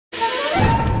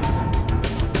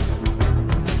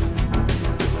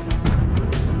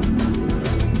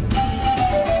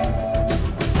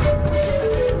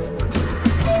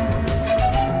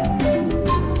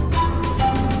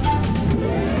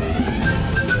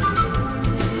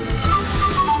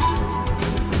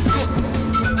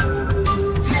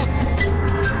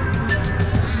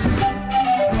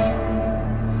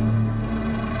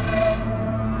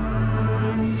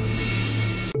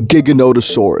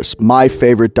Giganotosaurus, my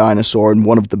favorite dinosaur and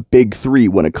one of the big three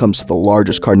when it comes to the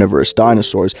largest carnivorous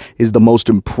dinosaurs, is the most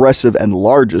impressive and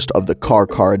largest of the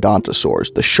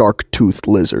Carcharodontosaurs, the shark-toothed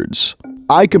lizards.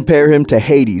 I compare him to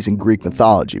Hades in Greek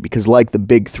mythology because, like the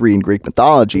big three in Greek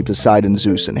mythology, Poseidon,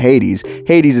 Zeus, and Hades,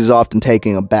 Hades is often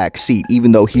taking a back seat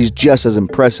even though he's just as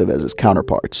impressive as his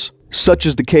counterparts. Such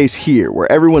is the case here, where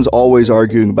everyone's always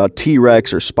arguing about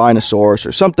T-Rex or Spinosaurus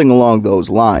or something along those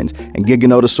lines, and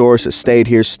Giganotosaurus has stayed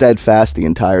here steadfast the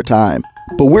entire time.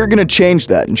 But we're gonna change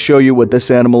that and show you what this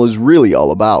animal is really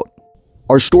all about.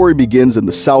 Our story begins in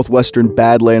the southwestern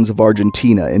Badlands of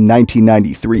Argentina in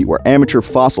 1993, where amateur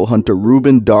fossil hunter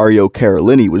Ruben Dario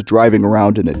Carolinii was driving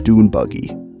around in a dune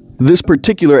buggy. This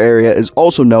particular area is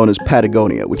also known as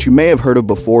Patagonia, which you may have heard of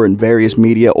before in various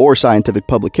media or scientific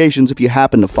publications if you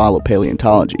happen to follow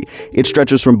paleontology. It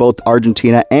stretches from both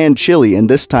Argentina and Chile, and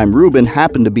this time Ruben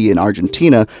happened to be in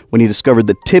Argentina when he discovered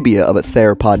the tibia of a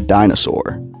theropod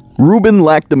dinosaur. Ruben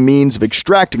lacked the means of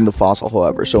extracting the fossil,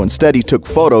 however, so instead he took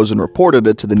photos and reported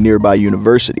it to the nearby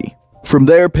university. From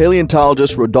there,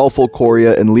 paleontologists Rodolfo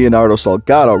Coria and Leonardo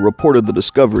Salgado reported the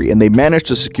discovery, and they managed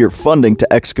to secure funding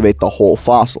to excavate the whole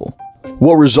fossil.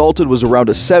 What resulted was around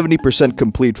a 70%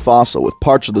 complete fossil with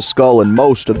parts of the skull and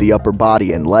most of the upper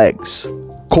body and legs.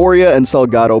 Coria and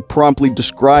Salgado promptly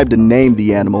described and named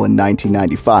the animal in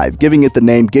 1995, giving it the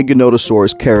name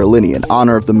Giganotosaurus Carolinii in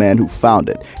honor of the man who found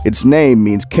it. Its name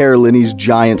means Carolini's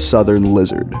giant southern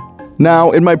lizard.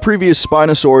 Now, in my previous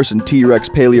Spinosaurus and T-Rex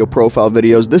paleo profile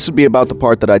videos, this would be about the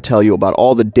part that I tell you about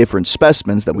all the different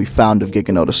specimens that we found of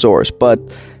Giganotosaurus, but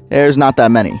there's not that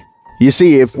many. You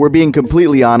see, if we're being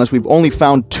completely honest, we've only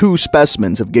found 2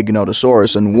 specimens of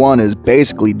Giganotosaurus, and one is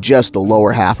basically just the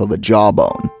lower half of a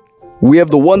jawbone. We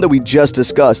have the one that we just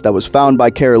discussed that was found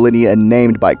by Carolinii and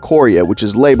named by Coria, which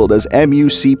is labeled as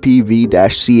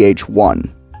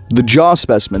MUCPV-CH1. The jaw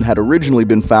specimen had originally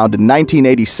been found in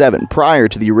 1987 prior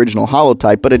to the original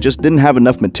holotype, but it just didn't have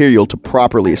enough material to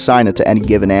properly assign it to any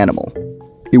given animal.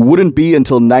 It wouldn't be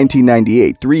until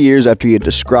 1998, 3 years after he had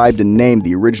described and named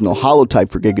the original holotype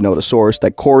for Giganotosaurus,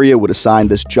 that Coria would assign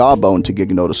this jawbone to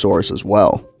Giganotosaurus as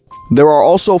well. There are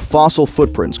also fossil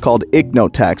footprints called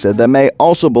ichnotaxa that may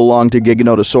also belong to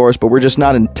Giganotosaurus, but we're just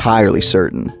not entirely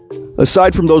certain.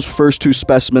 Aside from those first 2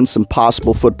 specimens, some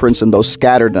possible footprints, and those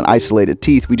scattered and isolated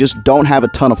teeth, we just don't have a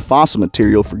ton of fossil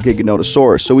material for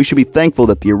Giganotosaurus, so we should be thankful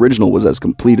that the original was as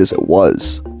complete as it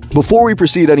was. Before we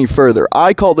proceed any further,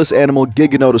 I call this animal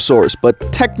Giganotosaurus, but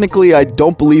technically I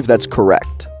don't believe that's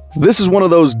correct. This is one of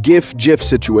those GIF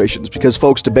situations because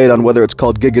folks debate on whether it's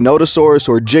called Giganotosaurus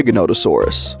or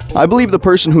Giganotosaurus. I believe the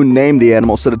person who named the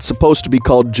animal said it's supposed to be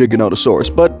called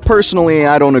Giganotosaurus, but personally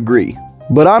I don't agree.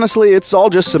 But honestly, it's all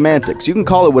just semantics. You can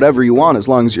call it whatever you want as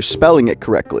long as you're spelling it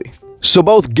correctly. So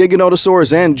both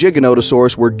Giganotosaurus and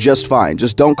Giganotosaurus work just fine,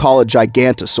 just don't call it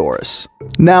Gigantosaurus.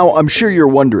 Now, I'm sure you're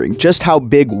wondering, just how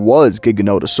big was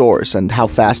Giganotosaurus and how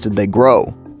fast did they grow?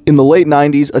 In the late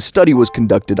 90s, a study was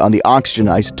conducted on the oxygen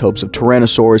isotopes of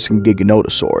Tyrannosaurus and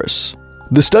Giganotosaurus.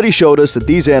 The study showed us that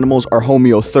these animals are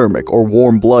homeothermic or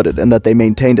warm-blooded and that they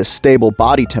maintained a stable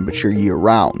body temperature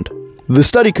year-round. The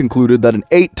study concluded that an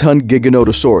 8-ton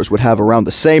Giganotosaurus would have around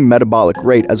the same metabolic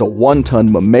rate as a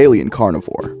 1-ton mammalian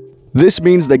carnivore. This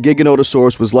means that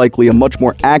Giganotosaurus was likely a much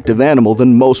more active animal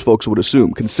than most folks would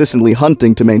assume, consistently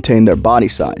hunting to maintain their body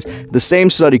size. The same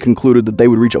study concluded that they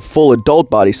would reach a full adult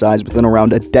body size within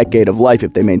around a decade of life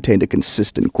if they maintained a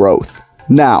consistent growth.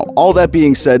 Now, all that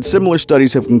being said, similar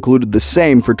studies have concluded the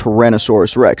same for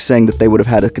Tyrannosaurus rex, saying that they would have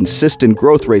had a consistent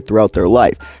growth rate throughout their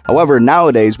life. However,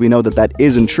 nowadays we know that that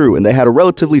isn't true, and they had a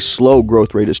relatively slow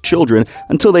growth rate as children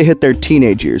until they hit their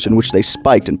teenage years, in which they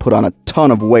spiked and put on a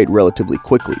ton of weight relatively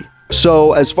quickly.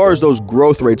 So, as far as those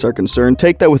growth rates are concerned,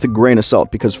 take that with a grain of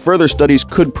salt, because further studies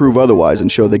could prove otherwise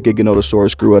and show that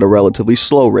Giganotosaurus grew at a relatively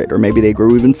slow rate, or maybe they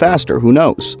grew even faster, who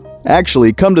knows?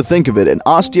 Actually, come to think of it, an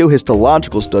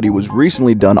osteohistological study was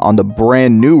recently done on the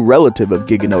brand new relative of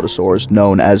Giganotosaurus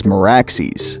known as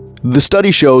Meraxes. The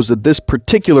study shows that this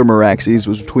particular Meraxes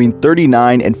was between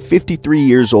 39 and 53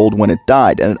 years old when it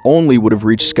died, and it only would have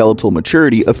reached skeletal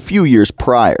maturity a few years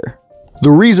prior.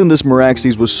 The reason this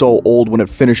Meraxes was so old when it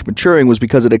finished maturing was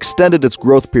because it extended its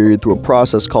growth period through a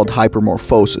process called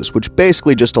Hypermorphosis, which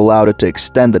basically just allowed it to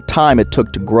extend the time it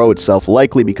took to grow itself,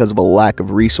 likely because of a lack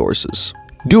of resources.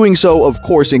 Doing so, of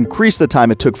course, increased the time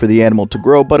it took for the animal to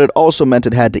grow, but it also meant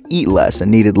it had to eat less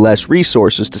and needed less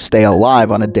resources to stay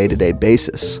alive on a day-to-day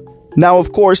basis. Now,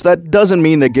 of course, that doesn't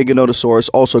mean that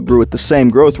Giganotosaurus also grew at the same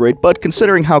growth rate, but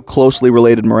considering how closely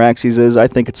related Meraxes is, I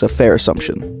think it's a fair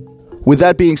assumption. With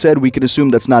that being said, we can assume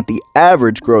that's not the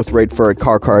average growth rate for a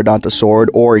Carcharodontosaurid,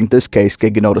 or in this case,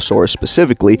 Giganotosaurus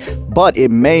specifically, but it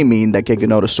may mean that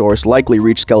Giganotosaurus likely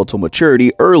reached skeletal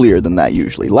maturity earlier than that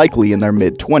usually, likely in their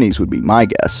mid-20s would be my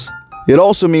guess. It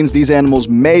also means these animals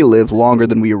may live longer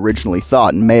than we originally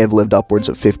thought and may have lived upwards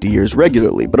of 50 years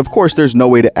regularly, but of course there's no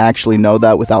way to actually know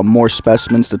that without more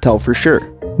specimens to tell for sure.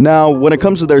 Now, when it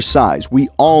comes to their size, we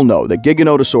all know that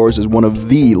Giganotosaurus is one of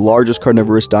the largest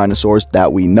carnivorous dinosaurs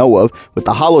that we know of, with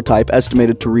the holotype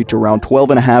estimated to reach around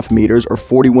 12.5 meters or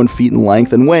 41 feet in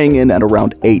length and weighing in at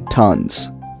around 8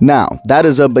 tons. Now, that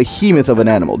is a behemoth of an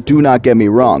animal, do not get me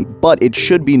wrong, but it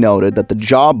should be noted that the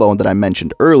jawbone that I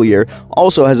mentioned earlier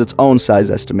also has its own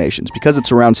size estimations, because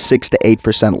it's around 6 to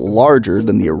 8% larger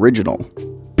than the original.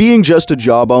 Being just a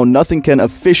jawbone, nothing can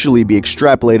officially be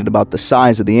extrapolated about the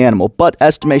size of the animal, but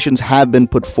estimations have been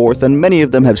put forth and many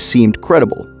of them have seemed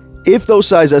credible. If those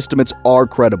size estimates are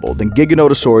credible, then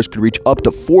Giganotosaurus could reach up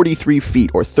to 43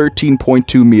 feet or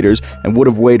 13.2 meters and would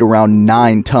have weighed around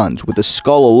 9 tons, with a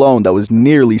skull alone that was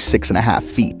nearly 6.5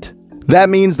 feet. That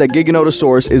means that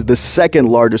Giganotosaurus is the second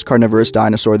largest carnivorous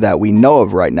dinosaur that we know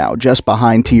of right now, just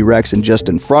behind T-Rex and just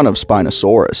in front of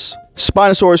Spinosaurus.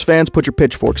 Spinosaurus fans, put your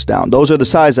pitchforks down. Those are the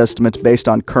size estimates based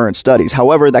on current studies.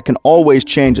 However, that can always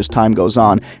change as time goes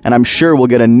on, and I'm sure we'll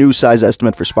get a new size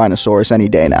estimate for Spinosaurus any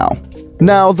day now.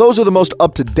 Now, those are the most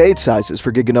up-to-date sizes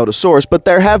for Giganotosaurus, but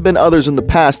there have been others in the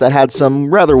past that had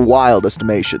some rather wild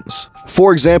estimations.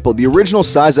 For example, the original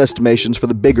size estimations for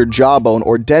the bigger jawbone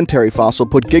or dentary fossil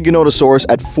put Giganotosaurus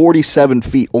at 47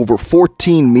 feet, over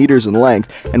 14 meters in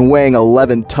length, and weighing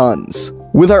 11 tons.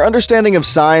 With our understanding of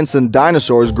science and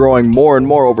dinosaurs growing more and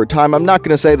more over time, I'm not going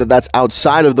to say that that's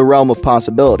outside of the realm of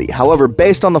possibility. However,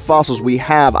 based on the fossils we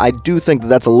have, I do think that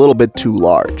that's a little bit too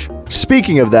large.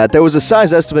 Speaking of that, there was a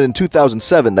size estimate in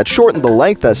 2007 that shortened the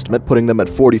length estimate, putting them at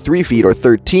 43 feet or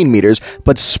 13 meters,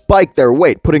 but spiked their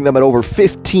weight, putting them at over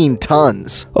 15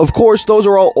 tons. Of course, those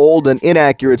are all old and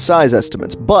inaccurate size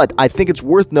estimates, but I think it's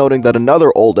worth noting that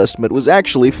another old estimate was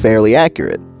actually fairly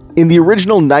accurate. In the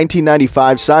original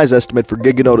 1995 size estimate for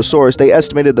Giganotosaurus, they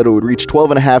estimated that it would reach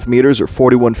 12.5 meters or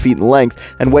 41 feet in length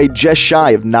and weigh just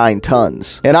shy of 9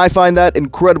 tons. And I find that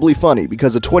incredibly funny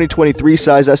because the 2023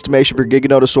 size estimation for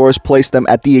Giganotosaurus placed them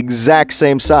at the exact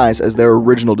same size as their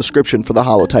original description for the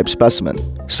holotype specimen.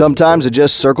 Sometimes it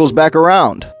just circles back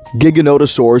around.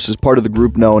 Giganotosaurus is part of the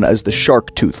group known as the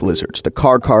shark-toothed lizards, the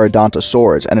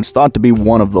Carcharodontosaurids, and it's thought to be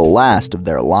one of the last of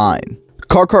their line.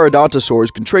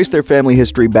 Carcharodontosaurs can trace their family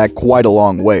history back quite a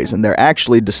long ways, and they're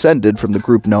actually descended from the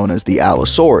group known as the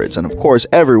Allosaurids, and of course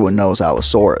everyone knows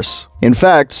Allosaurus. In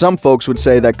fact, some folks would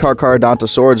say that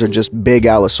Carcharodontosaurids are just big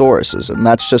Allosauruses, and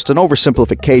that's just an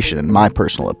oversimplification in my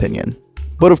personal opinion.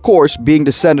 But of course, being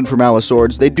descended from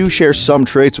Allosaurids, they do share some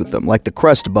traits with them, like the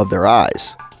crest above their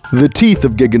eyes. The teeth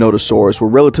of Giganotosaurus were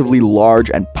relatively large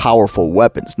and powerful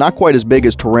weapons, not quite as big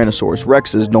as Tyrannosaurus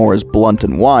rex's nor as blunt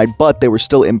and wide, but they were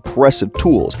still impressive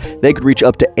tools. They could reach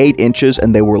up to 8 inches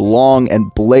and they were long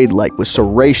and blade-like with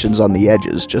serrations on the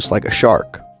edges, just like a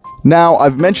shark. Now,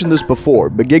 I've mentioned this before,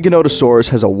 but Giganotosaurus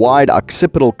has a wide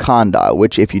occipital condyle,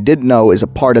 which if you didn't know is a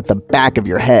part at the back of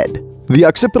your head. The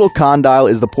occipital condyle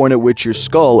is the point at which your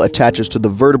skull attaches to the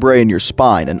vertebrae in your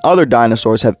spine, and other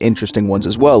dinosaurs have interesting ones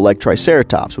as well, like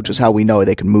Triceratops, which is how we know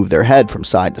they can move their head from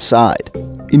side to side.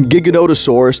 In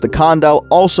Giganotosaurus, the condyle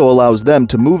also allows them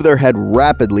to move their head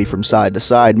rapidly from side to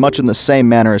side, much in the same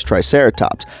manner as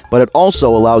Triceratops, but it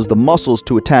also allows the muscles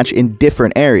to attach in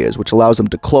different areas, which allows them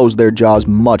to close their jaws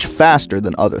much faster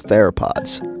than other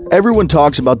theropods. Everyone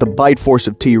talks about the bite force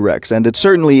of T-Rex, and it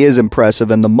certainly is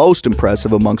impressive and the most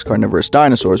impressive amongst carnivorous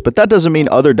dinosaurs, but that doesn't mean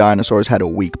other dinosaurs had a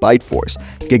weak bite force.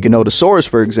 Giganotosaurus,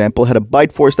 for example, had a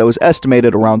bite force that was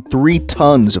estimated around 3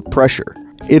 tons of pressure.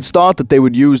 It's thought that they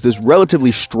would use this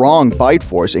relatively strong bite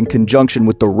force in conjunction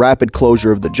with the rapid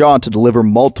closure of the jaw to deliver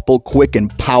multiple quick and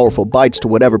powerful bites to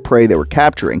whatever prey they were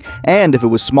capturing, and if it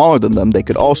was smaller than them, they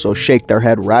could also shake their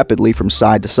head rapidly from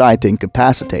side to side to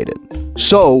incapacitate it.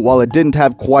 So, while it didn't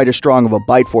have quite as strong of a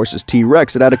bite force as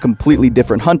T-Rex, it had a completely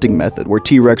different hunting method, where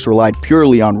T-Rex relied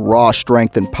purely on raw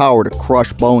strength and power to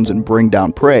crush bones and bring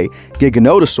down prey.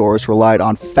 Giganotosaurus relied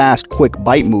on fast, quick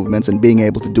bite movements and being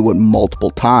able to do it multiple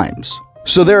times.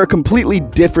 So they're a completely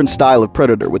different style of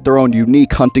predator with their own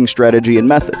unique hunting strategy and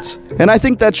methods. And I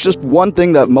think that's just one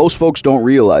thing that most folks don't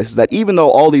realize, is that even though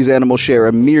all these animals share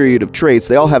a myriad of traits,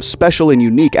 they all have special and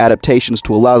unique adaptations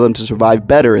to allow them to survive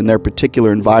better in their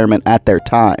particular environment at their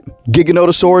time.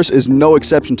 Giganotosaurus is no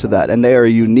exception to that, and they are a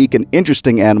unique and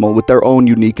interesting animal with their own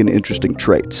unique and interesting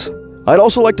traits. I'd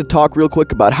also like to talk real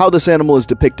quick about how this animal is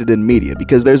depicted in media,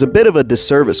 because there's a bit of a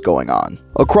disservice going on.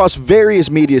 Across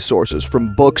various media sources,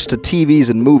 from books to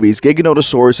TVs and movies,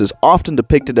 Giganotosaurus is often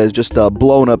depicted as just a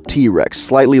blown-up T-Rex,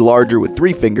 slightly larger with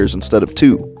 3 fingers instead of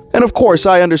 2. And of course,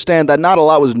 I understand that not a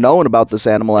lot was known about this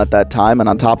animal at that time, and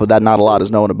on top of that, not a lot is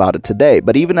known about it today,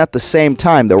 but even at the same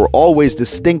time, there were always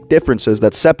distinct differences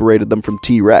that separated them from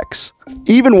T-Rex.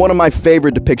 Even one of my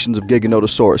favorite depictions of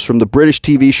Giganotosaurus from the British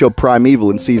TV show Primeval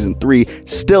in Season 3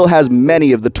 still has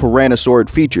many of the tyrannosaurid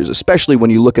features, especially when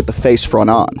you look at the face front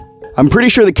on. I'm pretty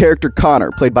sure the character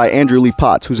Connor, played by Andrew Lee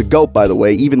Potts, who's a goat by the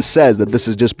way, even says that this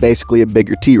is just basically a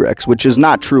bigger T-Rex, which is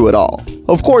not true at all.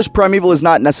 Of course, Primeval is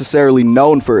not necessarily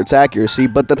known for its accuracy,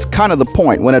 but that's kind of the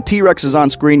point. When a T-Rex is on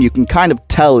screen, you can kind of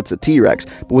tell it's a T-Rex,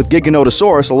 but with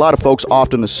Giganotosaurus, a lot of folks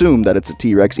often assume that it's a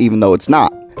T-Rex even though it's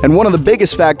not. And one of the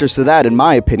biggest factors to that, in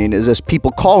my opinion, is as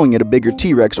people calling it a bigger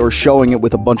T-Rex or showing it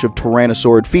with a bunch of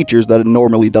tyrannosaurid features that it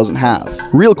normally doesn't have.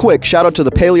 Real quick, shout out to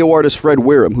the paleo artist Fred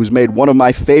Wirham, who's made one of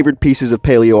my favorite pieces of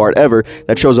paleo art ever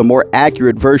that shows a more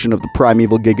accurate version of the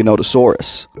primeval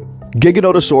Giganotosaurus.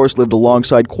 Giganotosaurus lived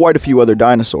alongside quite a few other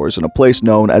dinosaurs in a place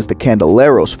known as the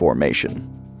Candelaros Formation.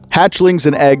 Hatchlings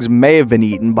and eggs may have been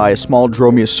eaten by a small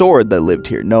dromaeosaurid that lived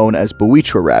here, known as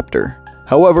Boeotiraptor.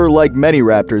 However, like many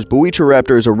raptors,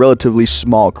 Boeotiraptor is a relatively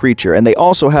small creature, and they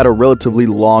also had a relatively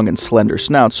long and slender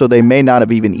snout, so they may not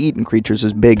have even eaten creatures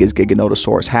as big as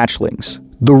Giganotosaurus hatchlings.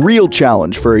 The real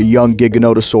challenge for a young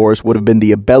Giganotosaurus would have been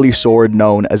the abelisaurid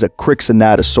known as a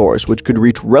Carcharodontosaurus, which could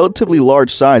reach relatively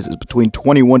large sizes between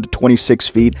 21 to 26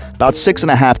 feet, about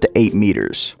 6.5 to 8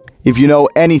 meters. If you know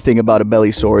anything about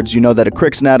abelisaurid's, you know that a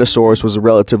Carcharodontosaurus was a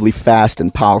relatively fast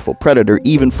and powerful predator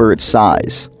even for its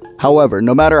size. However,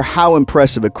 no matter how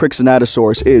impressive a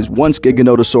Carcharodontosaurus is, once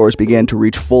Giganotosaurus began to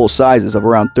reach full sizes of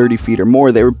around 30 feet or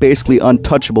more, they were basically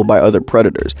untouchable by other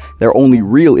predators. Their only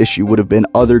real issue would have been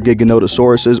other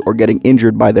Giganotosauruses or getting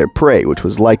injured by their prey, which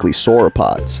was likely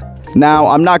sauropods. Now,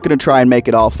 I'm not going to try and make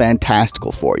it all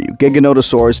fantastical for you.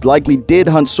 Giganotosaurus likely did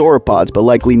hunt sauropods, but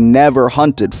likely never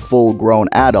hunted full-grown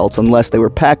adults unless they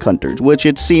were pack hunters, which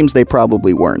it seems they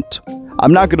probably weren't.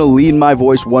 I'm not going to lean my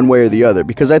voice one way or the other,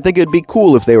 because I think it'd be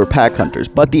cool if they were pack hunters,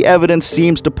 but the evidence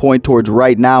seems to point towards,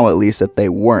 right now at least, that they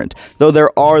weren't, though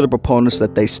there are the proponents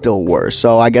that they still were,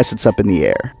 so I guess it's up in the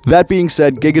air. That being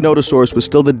said, Giganotosaurus was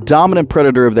still the dominant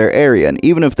predator of their area, and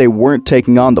even if they weren't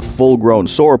taking on the full-grown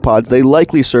sauropods, they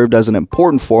likely served as an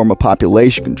important form of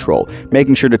population control,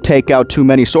 making sure to take out too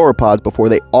many sauropods before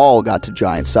they all got to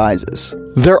giant sizes.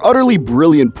 They're utterly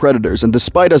brilliant predators, and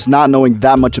despite us not knowing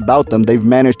that much about them, they've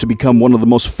managed to become one of the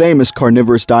most famous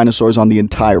carnivorous dinosaurs on the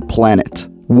entire planet.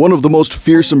 One of the most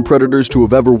fearsome predators to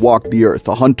have ever walked the earth,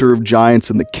 a hunter of giants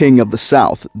and the king of the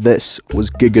south, this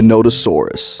was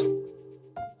Giganotosaurus.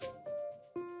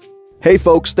 Hey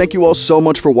folks, thank you all so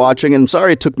much for watching, and I'm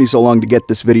sorry it took me so long to get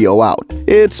this video out.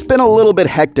 It's been a little bit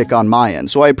hectic on my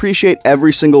end, so I appreciate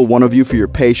every single one of you for your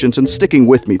patience and sticking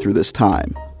with me through this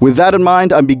time. With that in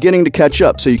mind, I'm beginning to catch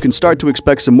up, so you can start to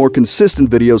expect some more consistent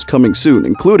videos coming soon,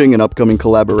 including an upcoming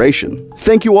collaboration.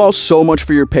 Thank you all so much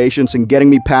for your patience in getting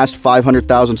me past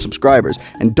 500,000 subscribers,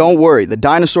 and don't worry, the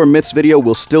Dinosaur Myths video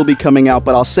will still be coming out,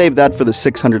 but I'll save that for the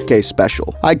 600K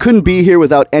special. I couldn't be here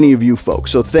without any of you folks,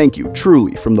 so thank you,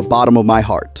 truly, from the bottom of my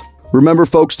heart. Remember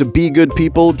folks, to be good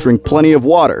people, drink plenty of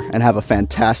water, and have a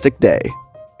fantastic day.